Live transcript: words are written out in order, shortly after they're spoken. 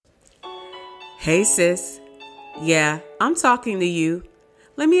Hey sis, yeah, I'm talking to you.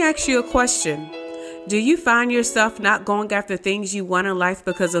 Let me ask you a question. Do you find yourself not going after things you want in life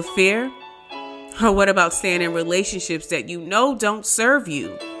because of fear? Or what about staying in relationships that you know don't serve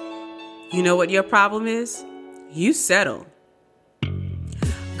you? You know what your problem is? You settle.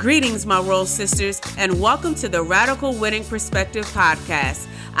 Greetings, my royal sisters, and welcome to the Radical Winning Perspective podcast.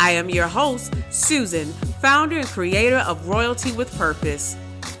 I am your host, Susan, founder and creator of Royalty with Purpose.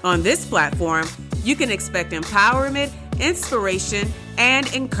 On this platform, you can expect empowerment, inspiration, and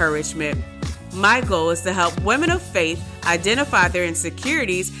encouragement. My goal is to help women of faith identify their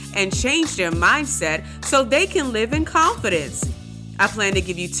insecurities and change their mindset so they can live in confidence. I plan to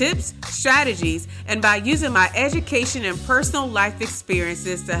give you tips, strategies, and by using my education and personal life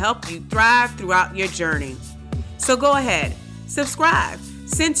experiences to help you thrive throughout your journey. So go ahead, subscribe,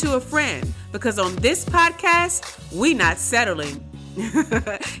 send to a friend, because on this podcast, we not settling.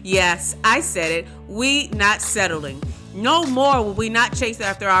 Yes, I said it. We not settling. No more will we not chase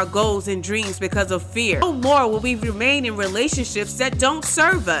after our goals and dreams because of fear. No more will we remain in relationships that don't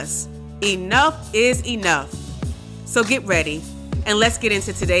serve us. Enough is enough. So get ready and let's get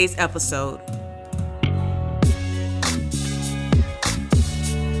into today's episode.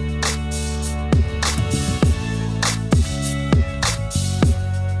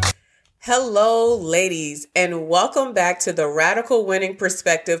 Hello, ladies, and welcome back to the Radical Winning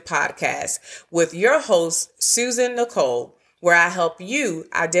Perspective podcast with your host, Susan Nicole, where I help you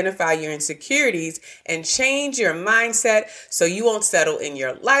identify your insecurities and change your mindset so you won't settle in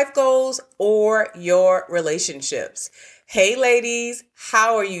your life goals or your relationships. Hey, ladies,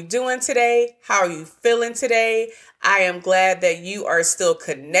 how are you doing today? How are you feeling today? I am glad that you are still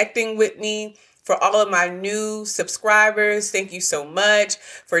connecting with me. For all of my new subscribers, thank you so much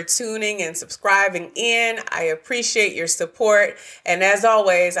for tuning and subscribing in. I appreciate your support. And as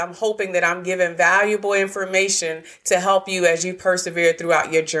always, I'm hoping that I'm giving valuable information to help you as you persevere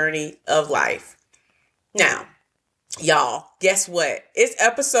throughout your journey of life. Now, y'all, guess what? It's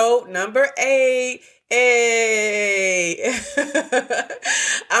episode number 8. Hey,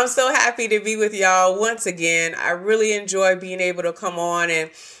 I'm so happy to be with y'all once again. I really enjoy being able to come on and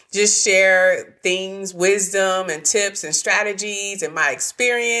just share things, wisdom and tips and strategies and my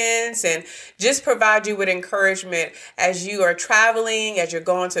experience, and just provide you with encouragement as you are traveling, as you're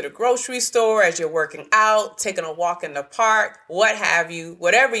going to the grocery store, as you're working out, taking a walk in the park, what have you,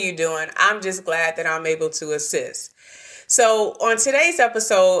 whatever you're doing. I'm just glad that I'm able to assist. So on today's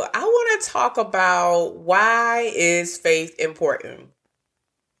episode, I want to talk about why is faith important?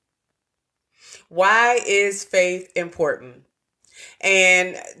 Why is faith important?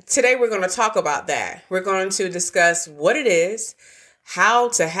 And today we're going to talk about that. We're going to discuss what it is, how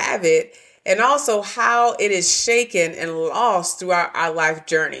to have it, and also how it is shaken and lost throughout our life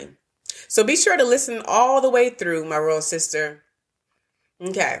journey. So be sure to listen all the way through, my royal sister.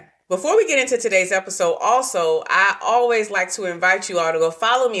 Okay. Before we get into today's episode, also, I always like to invite you all to go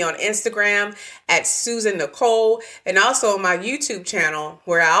follow me on Instagram at Susan Nicole, and also on my YouTube channel,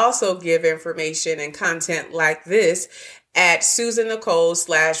 where I also give information and content like this at Susan Nicole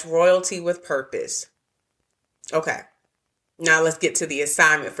 /Royalty with Purpose. Okay, now let's get to the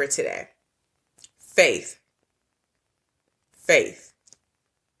assignment for today. Faith. Faith.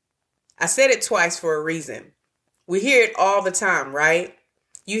 I said it twice for a reason. We hear it all the time, right?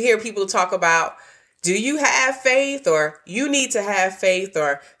 You hear people talk about, do you have faith? Or you need to have faith,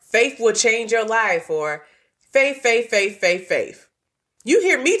 or faith will change your life, or faith, faith, faith, faith, faith. You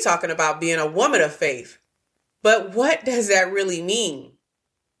hear me talking about being a woman of faith. But what does that really mean?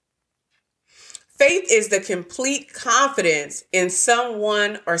 Faith is the complete confidence in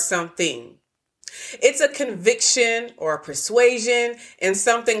someone or something. It's a conviction or a persuasion in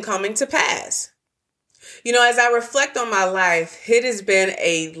something coming to pass. You know, as I reflect on my life, it has been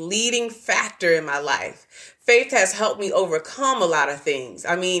a leading factor in my life. Faith has helped me overcome a lot of things.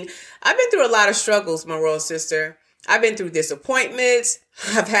 I mean, I've been through a lot of struggles, my royal sister. I've been through disappointments.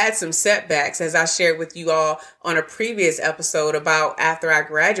 I've had some setbacks, as I shared with you all on a previous episode about after I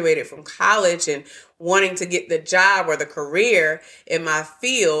graduated from college and wanting to get the job or the career in my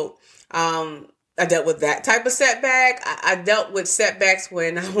field. I dealt with that type of setback. I dealt with setbacks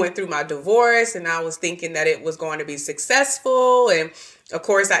when I went through my divorce and I was thinking that it was going to be successful. And of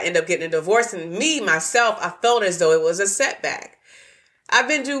course, I ended up getting a divorce, and myself, I felt as though it was a setback. I've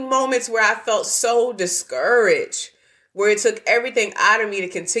been through moments where I felt so discouraged, where it took everything out of me to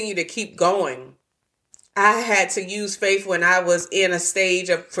continue to keep going. I had to use faith when I was in a stage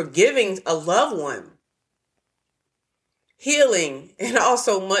of forgiving a loved one, healing, and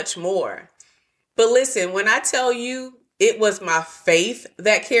also much more. But listen, when I tell you it was my faith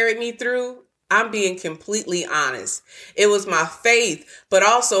that carried me through, I'm being completely honest. It was my faith, but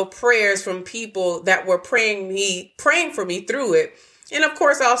also prayers from people that were praying for me through it. And of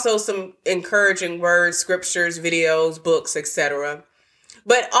course, also some encouraging words, scriptures, videos, books, etc.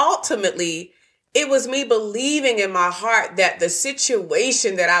 But ultimately, it was me believing in my heart that the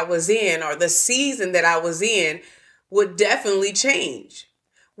situation that I was in or the season that I was in would definitely change.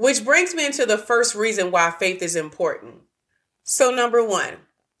 Which brings me into the first reason why faith is important. So number one,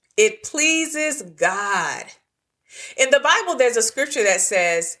 it pleases God. In the Bible, there's a scripture that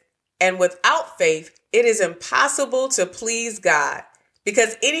says, and without faith, it is impossible to please God,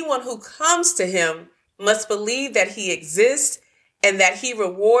 because anyone who comes to him must believe that he exists and that he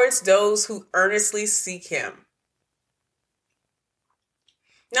rewards those who earnestly seek him.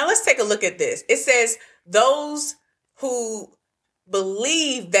 Now let's take a look at this. It says those who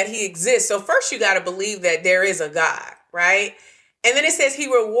believe that he exists. So first you got to believe that there is a God, right? And then it says he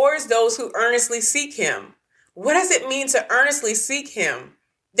rewards those who earnestly seek him. What does it mean to earnestly seek him?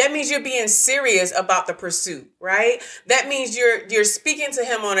 That means you're being serious about the pursuit, right? That means you're speaking to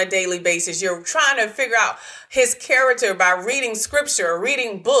him on a daily basis. You're trying to figure out his character by reading scripture or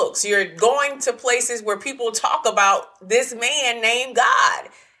reading books. You're going to places where people talk about this man named God.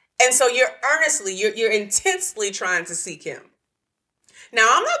 And so you're intensely trying to seek him. Now,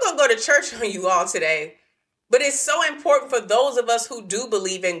 I'm not going to go to church on you all today, but it's so important for those of us who do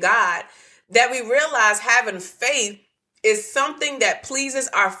believe in God that we realize having faith is something that pleases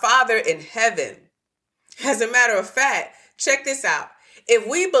our Father in heaven. As a matter of fact, check this out. If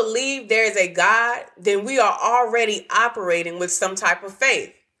we believe there is a God, then we are already operating with some type of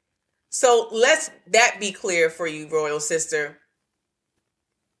faith. So let's that be clear for you, royal sister.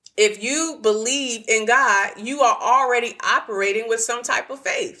 If you believe in God, you are already operating with some type of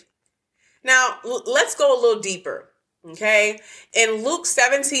faith. Now, let's go a little deeper. Okay. In Luke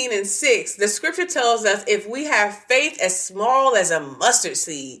 17:6, the scripture tells us if we have faith as small as a mustard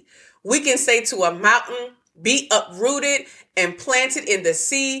seed, we can say to a mountain, be uprooted and planted in the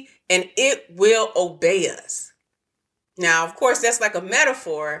sea, and it will obey us. Now, of course, that's like a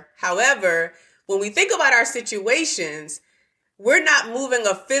metaphor. However, when we think about our situations, we're not moving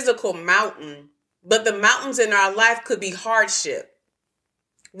a physical mountain, but the mountains in our life could be hardship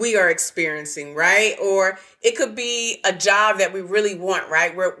we are experiencing, right? Or it could be a job that we really want,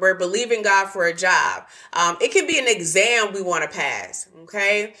 right? We're believing God for a job. It could be an exam we want to pass,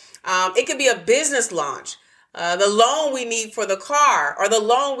 okay? It could be a business launch, the loan we need for the car, or the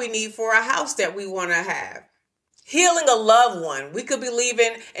loan we need for a house that we want to have. Healing a loved one. We could be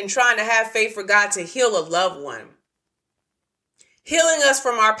believing and trying to have faith for God to heal a loved one. Healing us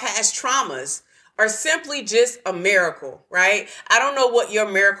from our past traumas, or simply just a miracle, right? I don't know what your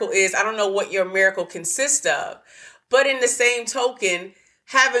miracle is. I don't know what your miracle consists of. But in the same token,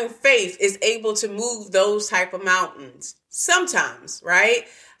 having faith is able to move those type of mountains sometimes, right?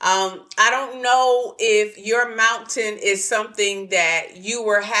 I don't know if your mountain is something that you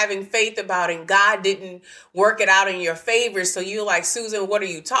were having faith about and God didn't work it out in your favor. So you're like, Susan, what are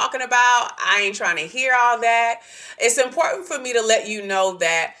you talking about? I ain't trying to hear all that. It's important for me to let you know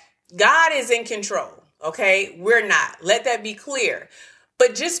that God is in control, okay? We're not. Let that be clear.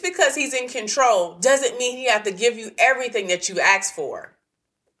 But just because he's in control doesn't mean he has to give you everything that you ask for.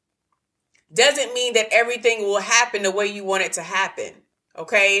 Doesn't mean that everything will happen the way you want it to happen,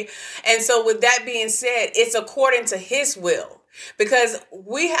 okay? And so with that being said, it's according to his will. Because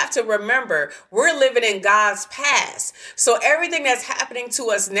we have to remember, we're living in God's past. So everything that's happening to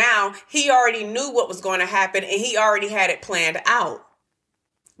us now, he already knew what was going to happen and he already had it planned out.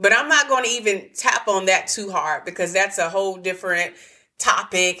 But I'm not going to even tap on that too hard because that's a whole different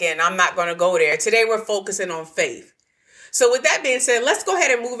topic and I'm not going to go there. Today we're focusing on faith. So with that being said, let's go ahead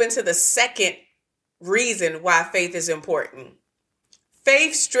and move into the second reason why faith is important.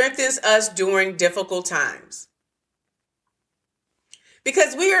 Faith strengthens us during difficult times.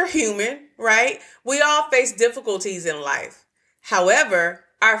 Because we are human, right? We all face difficulties in life. However,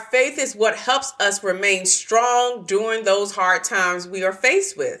 our faith is what helps us remain strong during those hard times we are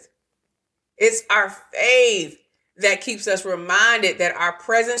faced with. It's our faith that keeps us reminded that our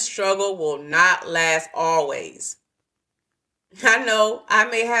present struggle will not last always. I know I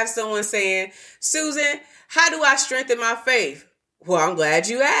may have someone saying, Susan, how do I strengthen my faith? Well, I'm glad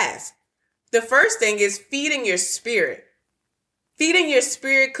you asked. The first thing is feeding your spirit. Feeding your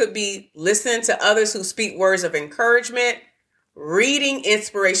spirit could be listening to others who speak words of encouragement, reading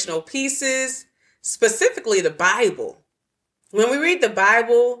inspirational pieces, specifically the Bible. When we read the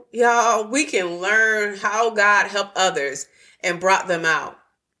Bible, y'all, we can learn how God helped others and brought them out.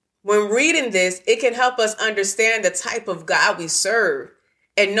 When reading this, it can help us understand the type of God we serve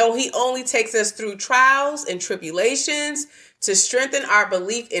and know He only takes us through trials and tribulations to strengthen our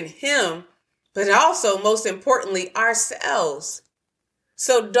belief in Him, but also, most importantly, ourselves.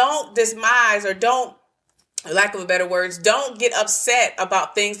 So don't despise or don't, lack of better words, don't get upset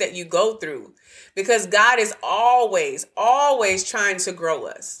about things that you go through, because God is always trying to grow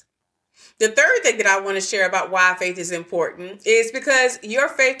us. The third thing that I want to share about why faith is important is because your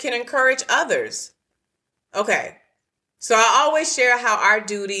faith can encourage others. Okay, so I always share how our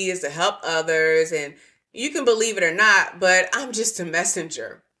duty is to help others, and you can believe it or not, but I'm just a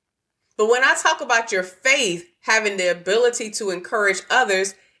messenger. But when I talk about your faith having the ability to encourage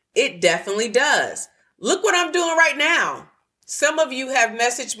others, it definitely does. Look what I'm doing right now. Some of you have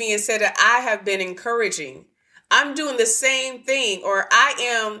messaged me and said that I have been encouraging. I'm doing the same thing, or I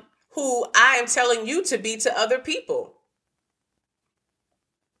am who I am telling you to be to other people.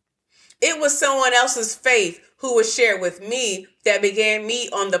 It was someone else's faith who was shared with me that began me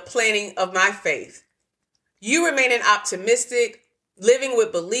on the planning of my faith. You remaining optimistic, living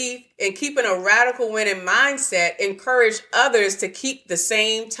with belief, and keeping a radical winning mindset encourage others to keep the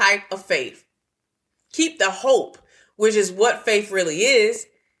same type of faith. Keep the hope, which is what faith really is.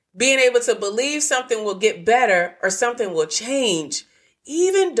 Being able to believe something will get better or something will change,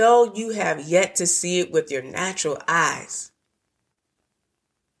 even though you have yet to see it with your natural eyes.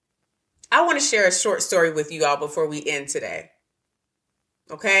 I want to share a short story with you all before we end today.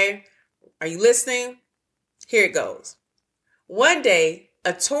 Okay? Are you listening? Here it goes. One day,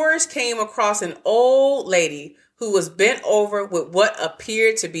 a tourist came across an old lady who was bent over with what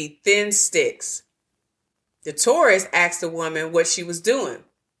appeared to be thin sticks. The tourist asked the woman what she was doing.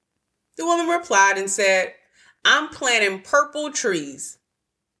 The woman replied and said, "I'm planting purple trees."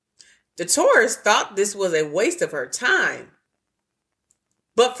 The tourist thought this was a waste of her time.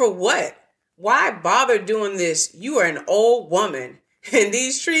 But for what? Why bother doing this? You are an old woman, and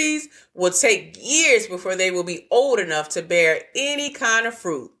these trees will take years before they will be old enough to bear any kind of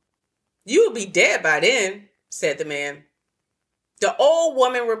fruit. You will be dead by then, said the man. The old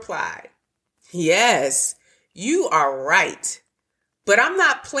woman replied, "Yes, you are right. But I'm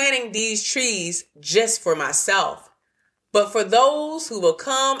not planting these trees just for myself, but for those who will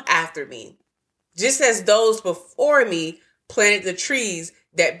come after me, just as those before me planted the trees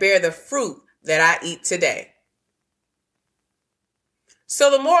that bear the fruit that I eat today." So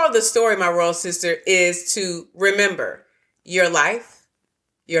the moral of the story, my royal sister, is to remember your life,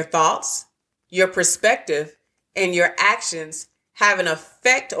 your thoughts, your perspective, and your actions have an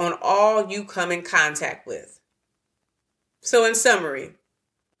effect on all you come in contact with. So in summary,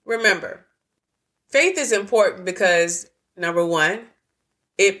 remember, faith is important because, number one,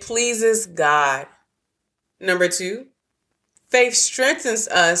 it pleases God. Number two, faith strengthens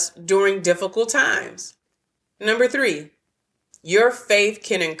us during difficult times. Number three, your faith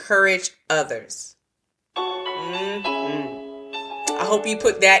can encourage others. I hope you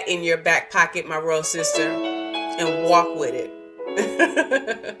put that in your back pocket, my royal sister, and walk with it.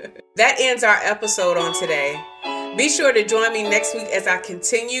 That ends our episode on today. Be sure to join me next week as I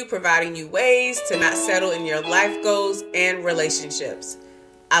continue providing you ways to not settle in your life goals and relationships.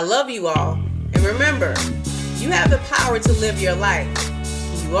 I love you all. And remember, you have the power to live your life.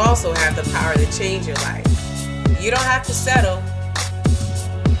 You also have the power to change your life. You don't have to settle.